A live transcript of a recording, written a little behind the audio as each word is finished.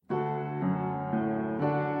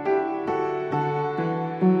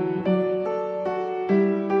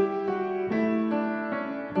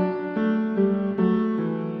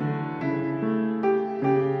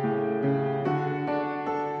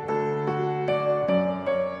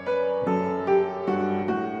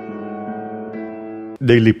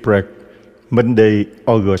Daily Prayer, Monday,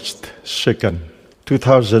 August 2nd,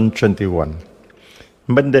 2021.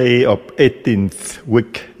 Monday of 18th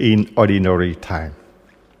week in Ordinary Time.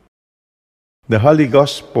 The Holy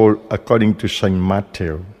Gospel according to St.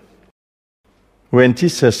 Matthew. When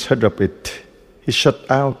Jesus heard of it, he set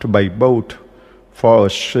out by boat for a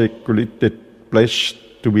secluded place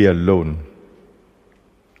to be alone.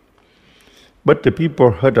 But the people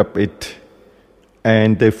heard of it,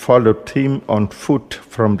 and they followed him on foot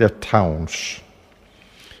from their towns.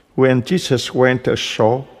 When Jesus went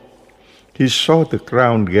ashore, he saw the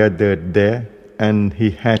crowd gathered there, and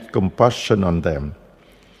he had compassion on them,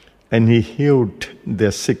 and he healed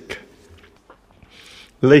their sick.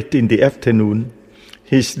 Late in the afternoon,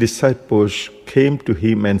 his disciples came to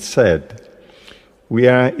him and said, "We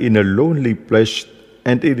are in a lonely place,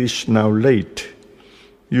 and it is now late.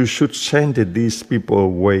 You should send these people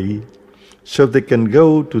away, so they can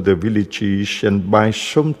go to the villages and buy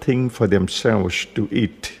something for themselves to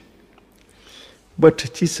eat." But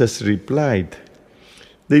Jesus replied,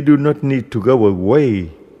 "They do not need to go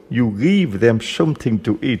away. You give them something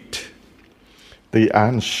to eat." They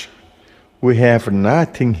answered, "We have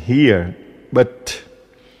nothing here but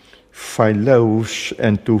 5 loaves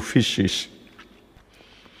and 2 fishes."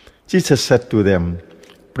 Jesus said to them,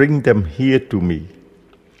 "Bring them here to me."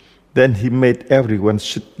 Then he made everyone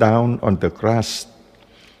sit down on the grass.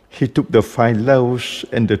 He took the 5 loaves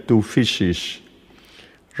and the 2 fishes,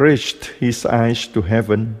 raised his eyes to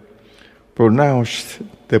heaven, pronounced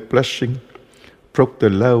the blessing, broke the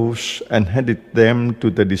loaves, and handed them to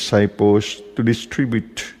the disciples to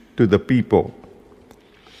distribute to the people.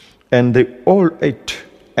 And they all ate,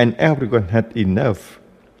 and everyone had enough.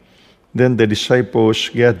 Then the disciples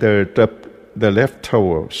gathered up the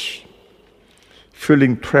leftovers,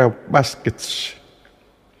 filling 12 baskets.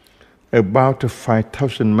 About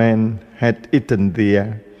 5,000 men had eaten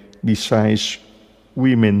there, besides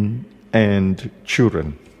women and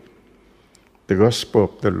children. The Gospel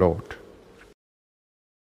of the Lord.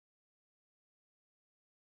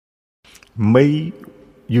 May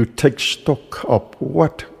you take stock of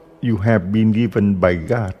what you have been given by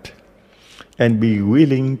God, and be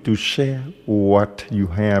willing to share what you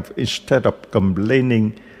have instead of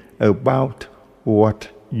complaining about what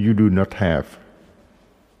you do not have.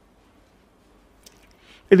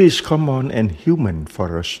 It is common and human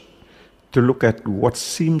for us to look at what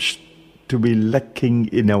seems to be lacking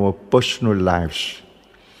in our personal lives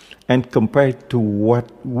and compare it to what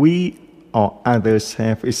we or others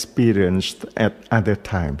have experienced at other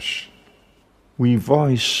times. We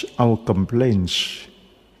voice our complaints.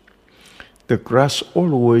 The grass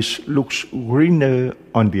always looks greener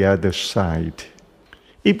on the other side.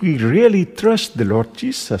 If we really trust the Lord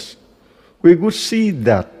Jesus, we would see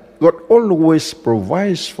that God always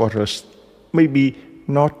provides for us, maybe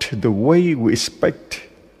not the way we expect.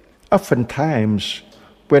 Oftentimes,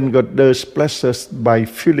 when God does bless us by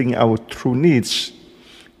filling our true needs,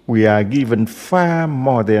 we are given far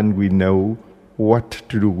more than we know what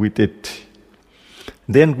to do with it.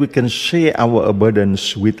 Then we can share our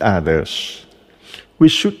abundance with others. We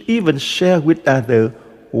should even share with others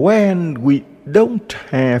when we don't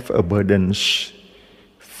have abundance,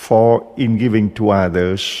 for in giving to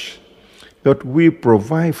others, God will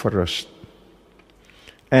provide for us.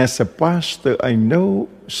 As a pastor I know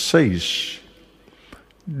says,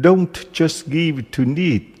 don't just give to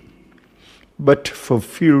need, but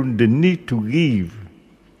fulfill the need to give.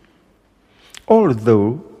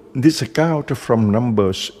 Although this account from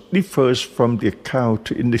Numbers differs from the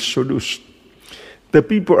account in Exodus, the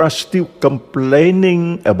people are still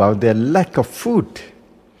complaining about their lack of food.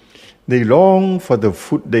 They long for the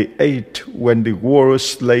food they ate when they were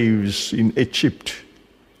slaves in Egypt.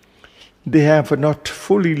 They have not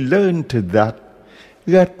fully learned that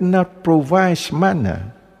God not provides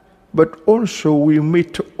manna, but also will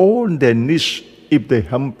meet all their needs if they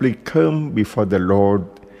humbly come before the Lord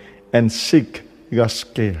and seek God's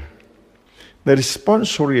care. The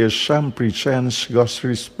responsory psalm presents God's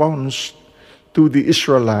response to the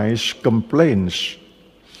Israelites' complaints.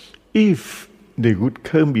 If they would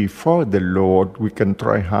come before the Lord with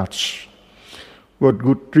contrite hearts, God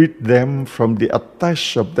would rid them from the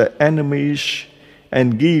attacks of the enemies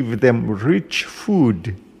and give them rich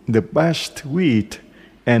food, the best wheat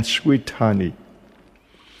and sweet honey.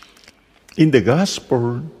 In the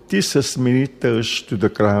Gospel, Jesus ministers to the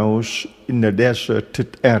crowds in a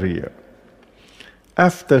deserted area.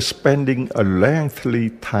 After spending a lengthy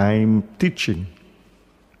time teaching,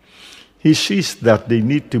 he sees that they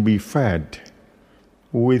need to be fed.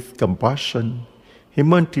 With compassion, he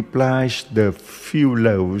multiplies the few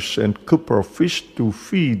loaves and couple of fish to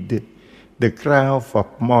feed the crowd of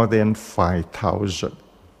more than 5,000.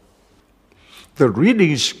 The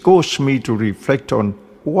readings cause me to reflect on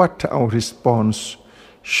what our response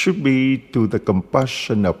should be to the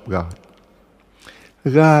compassion of God.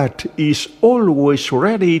 God is always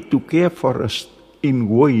ready to care for us in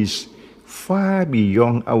ways far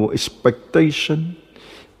beyond our expectation,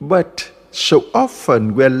 but so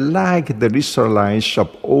often we're like the Israelites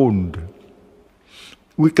of old.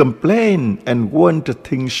 We complain and want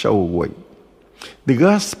things our way. The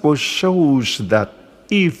gospel shows that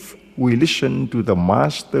if we listen to the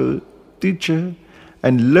master teacher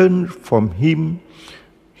and learn from him,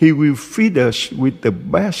 he will feed us with the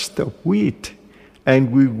best of wheat,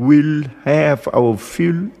 and we will have our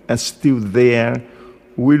fill, and still there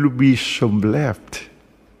will be some left.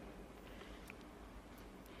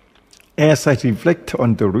 As I reflect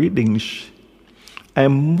on the readings, I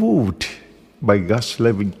am moved by God's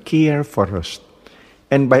loving care for us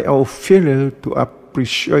and by our failure to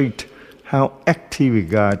appreciate how active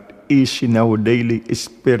God is in our daily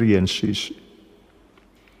experiences.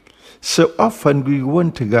 So often we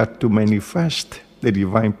want God to manifest the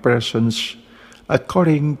divine presence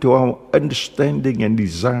according to our understanding and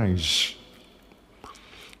desires.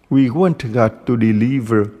 We want God to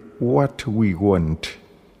deliver what we want,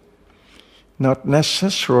 not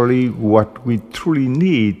necessarily what we truly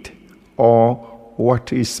need or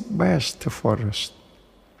what is best for us.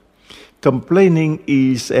 Complaining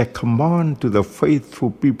is a command to the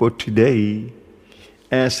faithful people today,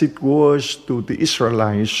 as it was to the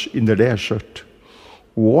Israelites in the desert.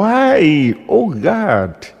 Why, O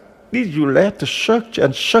God, did you let such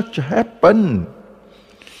and such happen?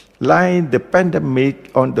 Like the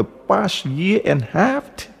pandemic on the past year and a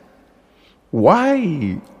half?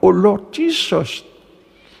 Why, O Lord Jesus,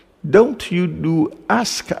 don't you do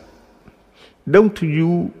what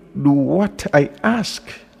I ask?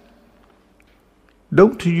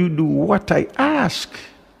 Don't you do what I ask?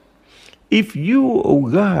 If you, O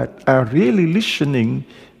God, are really listening,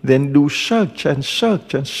 then do such and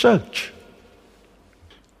such and such.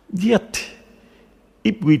 Yet,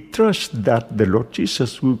 if we trust that the Lord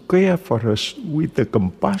Jesus will care for us with the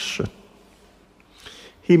compassion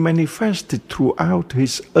He manifested throughout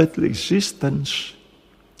His earthly existence,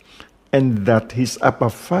 and that His Abba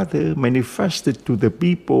Father manifested to the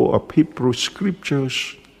people of Hebrew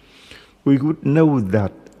Scriptures, we would know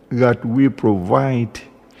that God will provide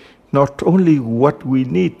not only what we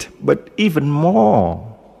need, but even more.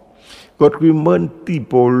 God will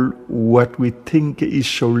multiply what we think is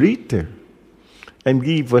so little and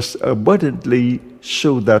give us abundantly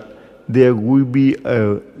so that there will be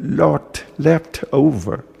a lot left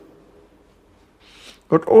over.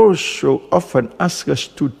 God also often asks us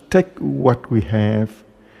to take what we have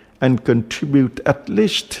and contribute at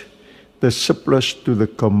least the surplus to the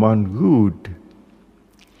common good.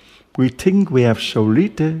 We think we have so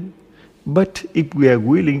little, but if we are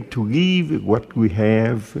willing to give what we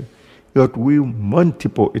have, God will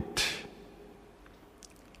multiply it.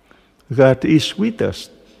 God is with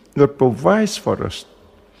us. God provides for us.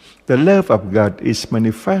 The love of God is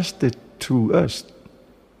manifested through us.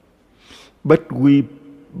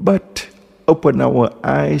 But open our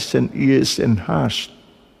eyes and ears and hearts,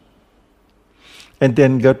 and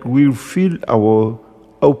then God will fill our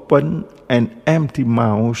open and empty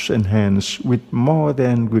mouths and hands with more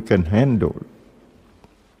than we can handle.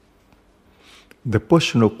 The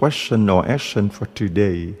personal question or action for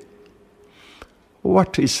today: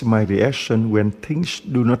 what is my reaction when things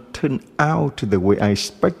do not turn out the way I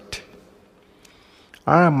expect?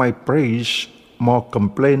 Are my praise more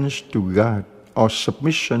complaints to God or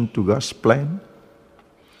submission to God's plan?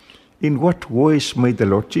 In what ways may the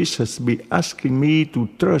Lord Jesus be asking me to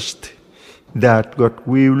trust that God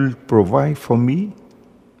will provide for me?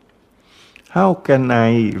 How can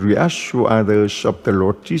I reassure others of the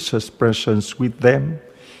Lord Jesus' presence with them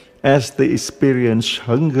as they experience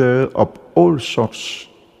hunger of all sorts?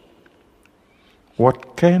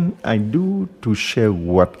 What can I do to share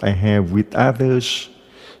what I have with others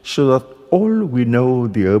so that all will know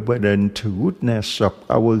the abundant goodness of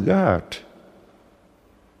our God?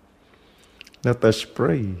 Let us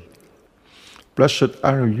pray. Blessed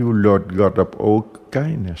are you, Lord God of all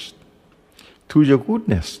kindness. Through your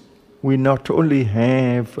goodness, we not only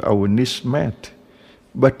have our needs met,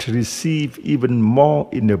 but receive even more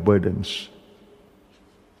in abundance.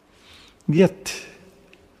 Yet,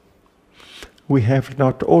 we have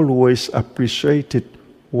not always appreciated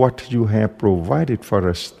what you have provided for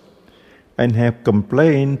us and have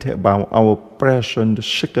complained about our present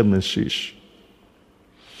circumstances.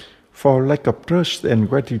 For lack of trust and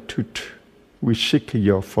gratitude, we seek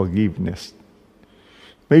your forgiveness.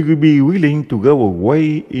 May we be willing to go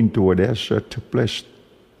away into a desert place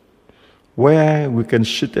where we can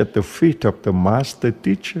sit at the feet of the Master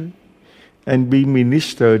Teacher and be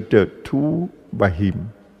ministered to by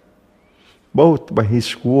Him, both by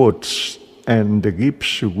His words and the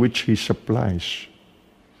gifts which He supplies.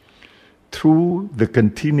 Through the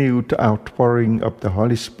continued outpouring of the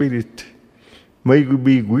Holy Spirit, may we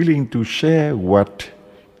be willing to share what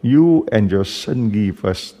you and your Son give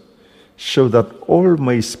us, so that all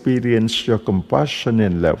may experience your compassion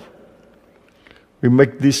and love. We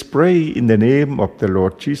make this pray in the name of the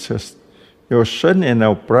Lord Jesus, your Son and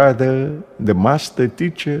our brother, the Master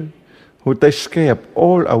Teacher, who takes care of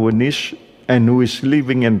all our needs and who is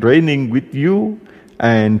living and reigning with you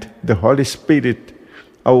and the Holy Spirit,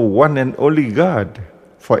 our one and only God,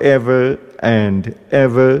 forever and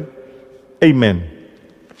ever. Amen.